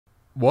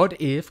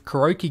What if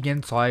Kuroki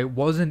Gensai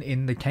wasn't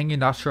in the Kengan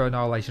Ashura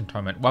Annihilation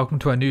Tournament? Welcome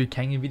to a new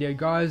Kengan video,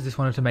 guys. Just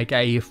wanted to make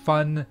a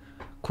fun,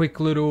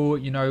 quick little,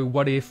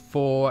 what if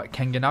for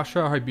Kengan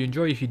Ashura. I hope you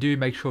enjoy. If you do,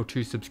 make sure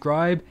to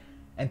subscribe.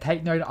 And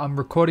take note, I'm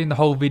recording the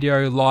whole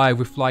video live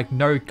with like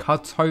no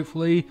cuts,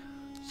 hopefully.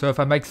 So if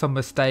I make some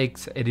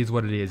mistakes, it is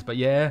what it is. But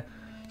yeah,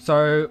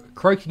 so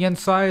Kuroki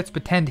Gensai, let's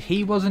pretend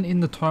he wasn't in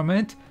the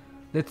tournament.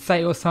 Let's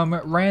say it was some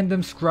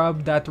random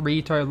scrub that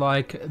Rito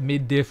like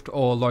mid-diffed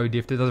or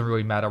low-diffed, it doesn't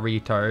really matter.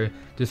 Rito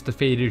just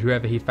defeated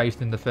whoever he faced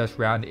in the first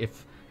round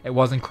if it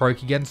wasn't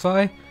Kuroki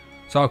Gensai.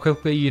 So I'll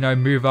quickly,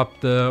 move up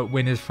the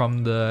winners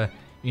from the,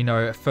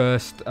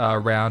 first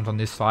round on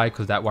this side,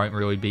 because that won't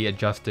really be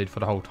adjusted for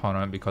the whole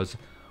tournament because,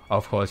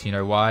 of course, you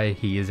know why,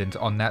 he isn't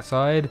on that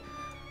side.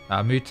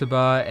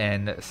 Mutaba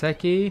and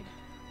Seki.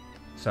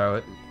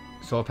 So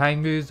Sorpang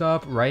moves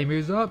up, Ray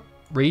moves up.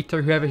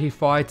 Rito, whoever he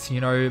fights,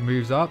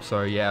 moves up.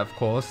 So yeah, of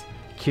course,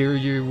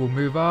 Kiryu will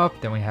move up.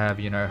 Then we have,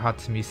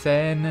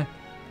 Hatsumi-sen,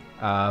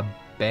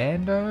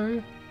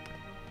 Bando.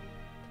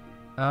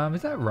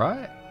 Is that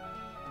right?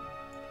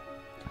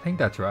 I think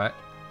that's right.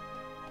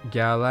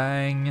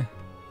 Galang.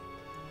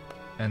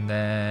 And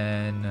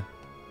then...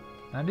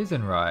 that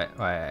isn't right.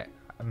 Wait,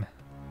 I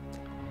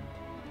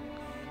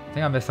think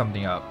I messed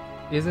something up.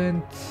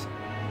 Isn't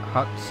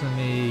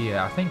Hatsumi...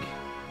 yeah, I think...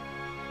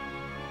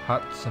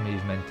 Hatsumi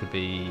is meant to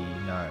be...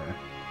 no.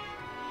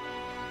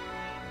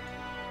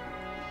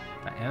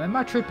 Am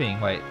I tripping?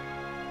 Wait.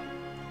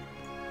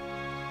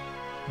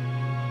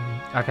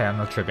 Okay, I'm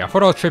not tripping. I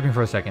thought I was tripping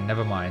for a second.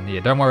 Never mind. Yeah,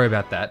 don't worry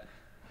about that.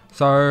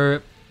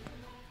 So,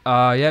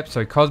 yep.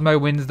 So Cosmo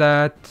wins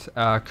that.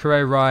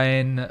 Kure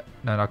Ryan...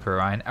 no, not Kure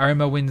Ryan.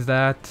 Arima wins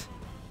that.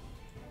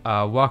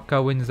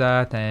 Waka wins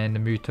that. And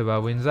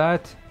Mutaba wins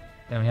that.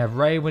 Then we have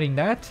Ray winning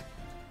that.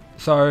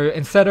 So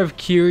instead of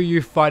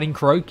Kiryu fighting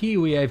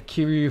Kuroki, we have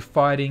Kiryu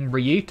fighting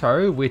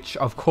Ryuto, which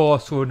of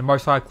course would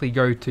most likely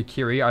go to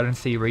Kiryu. I don't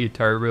see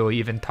Ryuto really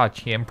even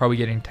touch him, probably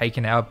getting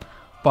taken out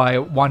by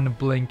one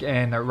blink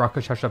and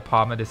Rakashasha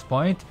Palm at this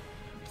point.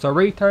 So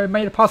Ryuto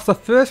made it past the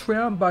first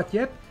round, but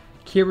yep,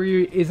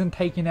 Kiryu isn't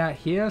taken out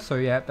here, so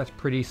yeah, that's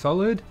pretty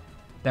solid.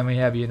 Then we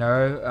have,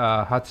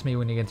 Hatsumi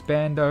winning against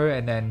Bando,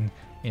 and then,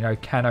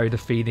 Kano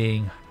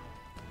defeating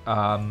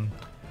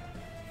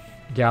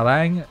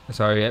Galang.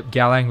 So yep,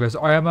 Galang versus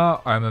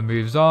Arima. Arima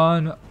moves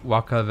on.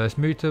 Waka versus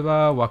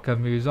Mutaba. Waka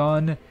moves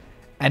on.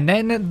 And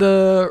then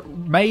the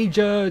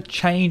major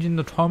change in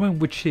the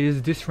tournament, which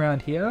is this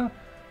round here,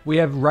 we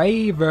have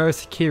Ray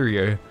versus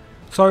Kiryu.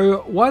 So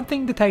one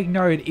thing to take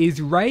note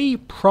is Ray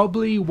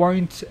probably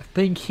won't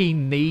think he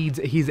needs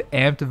his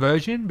amped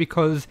version,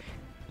 because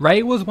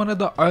Ray was one of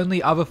the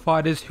only other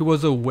fighters who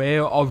was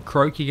aware of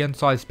Kuroki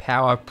Gensai's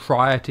power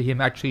prior to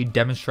him actually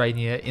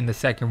demonstrating it in the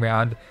second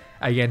round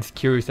against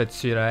Kiryu,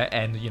 Setsuna,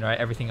 and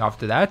everything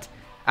after that.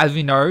 As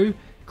we know,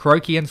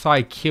 Kuroki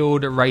Gensai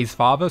killed Ray's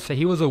father, so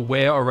he was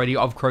aware already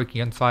of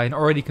Kuroki Gensai and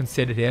already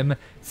considered him,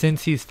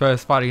 since his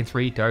first fight against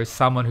Rito,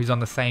 someone who's on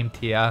the same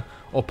tier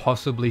or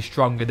possibly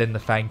stronger than the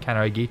Fang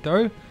Kano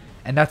Gito.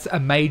 And that's a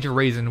major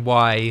reason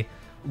why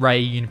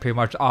Ray pretty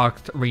much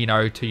asked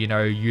Reno to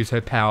use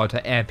her power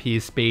to amp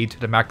his speed to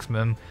the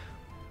maximum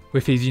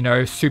with his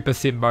super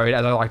sim mode,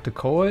 as I like to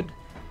call it.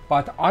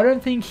 But I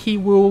don't think he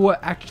will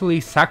actually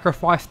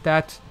sacrifice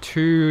that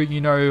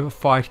to,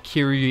 fight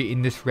Kiryu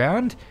in this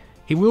round.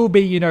 He will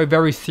be,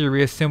 very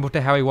serious, similar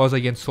to how he was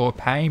against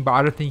Sorpang, but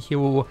I don't think he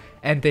will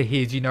enter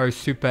his,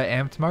 super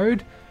amped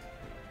mode.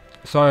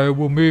 So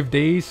we'll move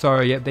these. So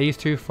yeah, these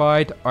two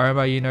fight.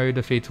 Arima,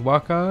 defeats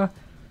Waka.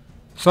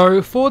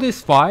 So for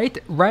this fight,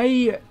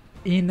 Ray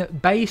in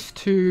base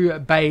to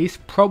base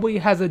probably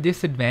has a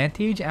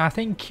disadvantage, and I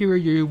think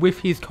Kiryu,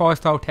 with his core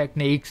style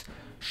techniques,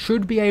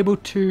 should be able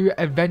to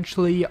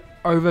eventually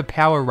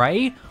overpower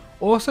Ray.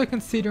 Also,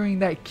 considering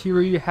that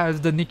Kiryu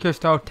has the Nico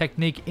style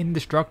technique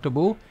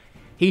Indestructible,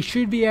 he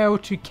should be able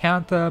to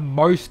counter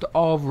most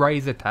of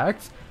Ray's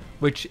attacks,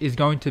 which is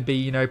going to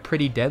be,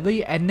 pretty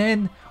deadly. And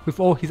then with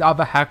all his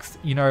other hacks,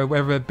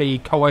 whether it be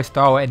Koei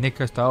style and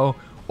Nico style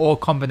or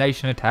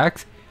combination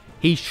attacks,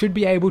 he should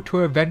be able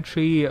to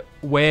eventually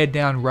wear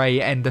down Ray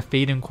and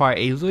defeat him quite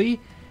easily.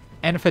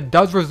 And if it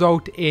does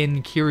result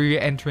in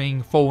Kiryu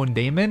entering Fallen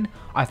Demon,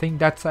 I think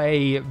that's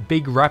a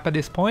big wrap at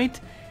this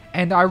point.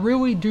 And I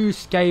really do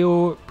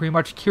scale pretty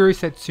much Kiryu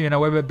Setsuna,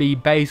 whether it be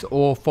base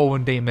or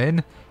Fallen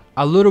Demon,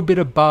 a little bit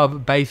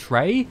above base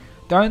Ray.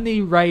 The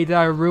only Ray that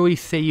I really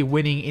see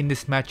winning in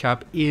this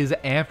matchup is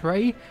Amp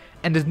Ray.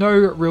 And there's no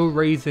real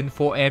reason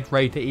for Amp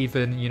Ray to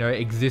even,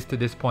 exist at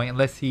this point,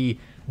 unless he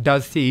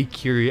does see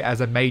Kiryu as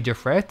a major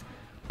threat.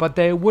 But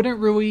there wouldn't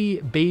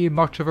really be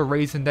much of a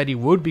reason that he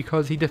would,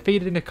 because he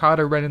defeated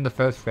Nikata Ren in the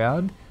first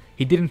round.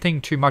 He didn't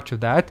think too much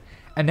of that.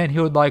 And then he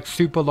would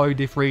super low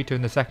diff Rito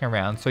in the second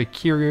round. So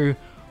Kiryu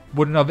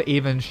wouldn't have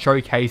even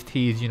showcased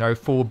his,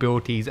 full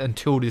abilities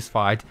until this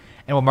fight.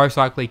 And will most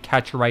likely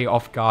catch Ray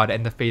off guard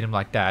and defeat him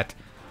like that.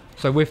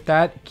 So with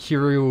that,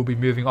 Kiryu will be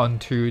moving on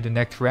to the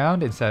next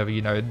round instead of,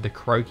 the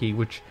Kuroki,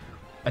 which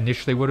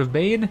initially would have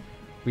been.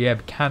 We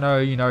have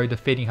Kano,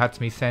 defeating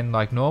Hatsumi-sen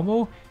like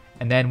normal.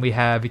 And then we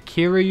have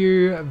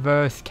Kiryu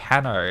versus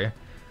Kano.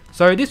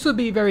 So this will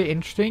be very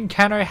interesting.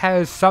 Kano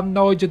has some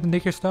knowledge of the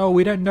Nicker style.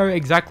 We don't know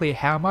exactly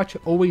how much.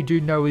 All we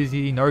do know is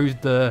he knows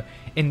the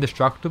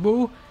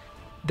indestructible.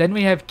 Then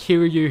we have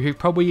Kiryu, who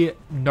probably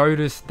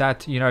noticed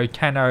that, you know,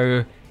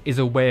 Kano is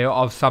aware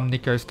of some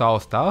Nicker style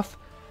stuff.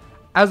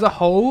 As a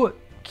whole,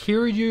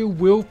 Kiryu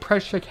will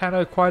pressure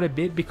Kano quite a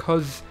bit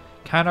because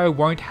Kano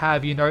won't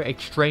have, you know,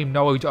 extreme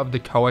knowledge of the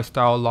Koa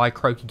style like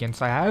Kuroki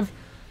Gensai have.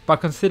 But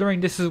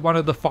considering this is one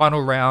of the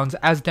final rounds,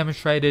 as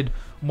demonstrated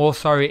more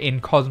so in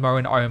Cosmo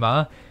and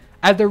Oma,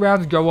 as the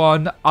rounds go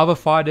on, other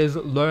fighters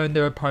learn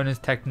their opponent's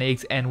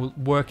techniques and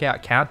work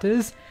out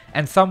counters,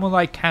 and someone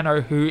like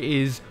Kano, who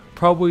is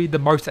probably the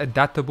most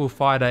adaptable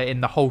fighter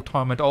in the whole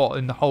tournament or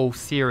in the whole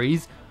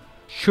series,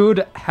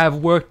 should have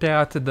worked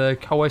out the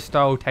Koa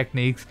style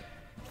techniques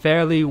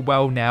fairly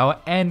well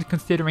now, and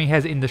considering he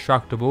has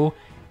indestructible,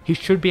 he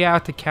should be able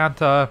to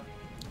counter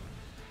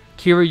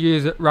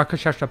Kiryu's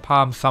Rakashasha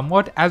Palm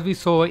somewhat, as we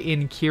saw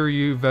in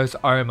Kiryu vs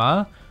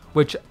Oma,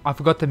 which I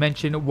forgot to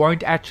mention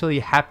won't actually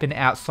happen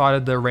outside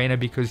of the arena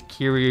because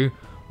Kiryu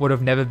would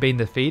have never been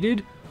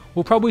defeated.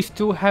 We'll probably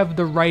still have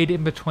the raid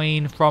in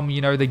between from,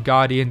 you know, the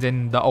Guardians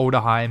and the older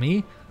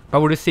Jaime, but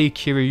we'll just see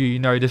Kiryu, you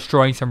know,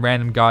 destroying some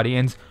random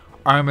Guardians,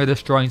 Oma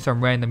destroying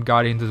some random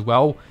Guardians as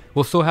well.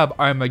 We'll still have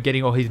Oma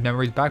getting all his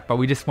memories back, but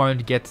we just wanted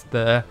to get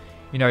the,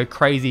 you know,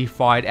 crazy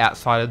fight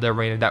outside of the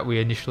arena that we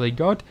initially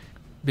got,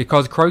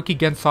 because Kuroki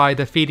Gensai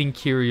defeating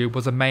Kiryu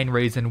was the main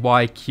reason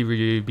why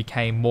Kiryu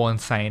became more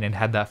insane and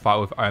had that fight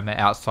with Oma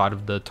outside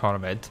of the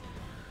tournament.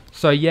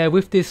 So yeah,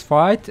 with this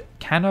fight,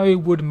 Kano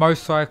would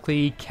most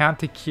likely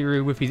counter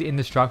Kiryu with his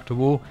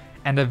indestructible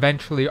and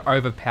eventually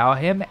overpower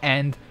him,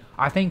 and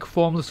I think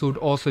Formless would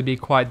also be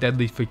quite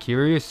deadly for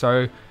Kiryu,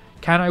 so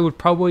Kano would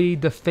probably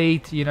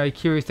defeat, you know,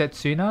 Kiryu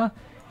Setsuna,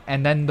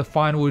 and then the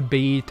final would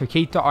be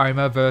Tokita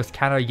Oma versus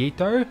Kano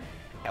Gito.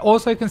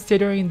 Also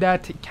considering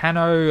that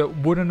Kano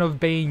wouldn't have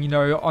been, you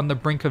know, on the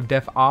brink of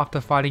death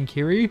after fighting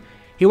Kiryu,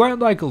 he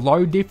won't like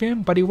low diff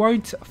him, but he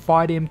won't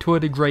fight him to a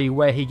degree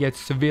where he gets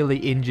severely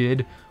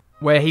injured,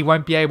 where he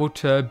won't be able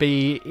to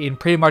be in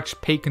pretty much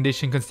peak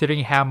condition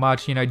considering how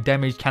much, you know,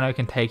 damage Kano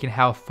can take and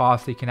how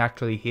fast he can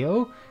actually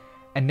heal.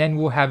 And then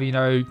we'll have, you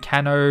know,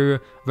 Kano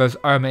versus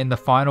Oma in the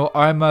final.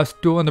 Oma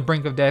still on the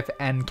brink of death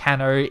and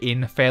Kano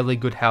in fairly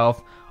good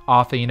health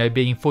after, you know,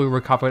 being fully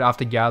recovered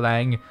after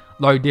Galang,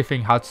 low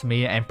diffing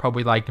Hatsumi, and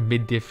probably like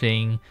mid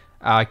diffing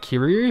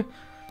Kiryu.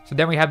 So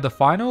then we have the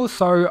final.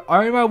 So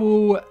Oma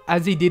will,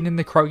 as he did in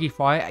the Kuroki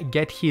fight,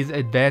 get his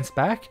advance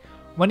back.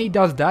 When he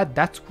does that,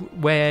 that's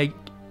where,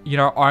 you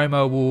know,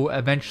 Oma will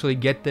eventually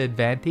get the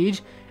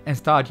advantage and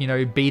start, you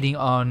know, beating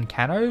on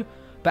Kano.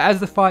 But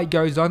as the fight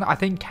goes on, I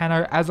think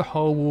Kano as a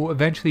whole will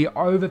eventually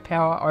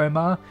overpower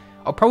Oma.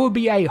 It'll probably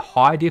be a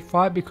high diff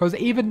fight because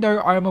even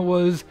though Oma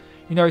was,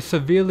 you know,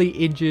 severely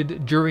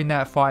injured during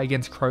that fight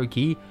against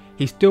Kuroki,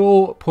 he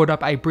still put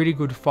up a pretty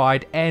good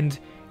fight, and,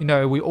 you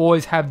know, we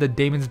always have the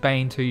Demon's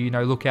Bane to, you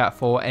know, look out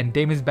for, and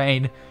Demon's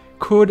Bane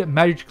could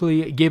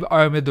magically give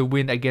Oma the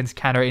win against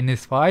Kano in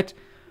this fight.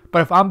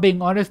 But if I'm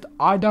being honest,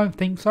 I don't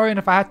think so. And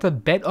if I had to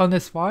bet on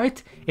this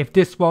fight, if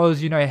this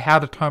was, you know, how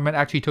the tournament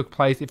actually took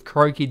place, if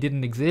Kuroki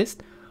didn't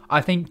exist, I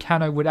think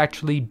Kano would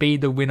actually be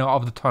the winner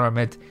of the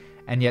tournament.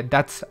 And yet,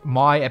 that's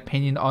my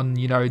opinion on,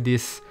 you know,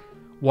 this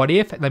what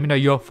if. Let me know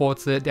your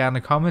thoughts down in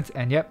the comments.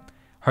 And yep,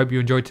 hope you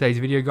enjoyed today's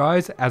video,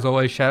 guys. As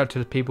always, shout out to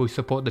the people who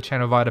support the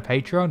channel via the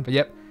Patreon. But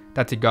yep,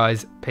 that's it,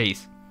 guys.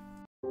 Peace.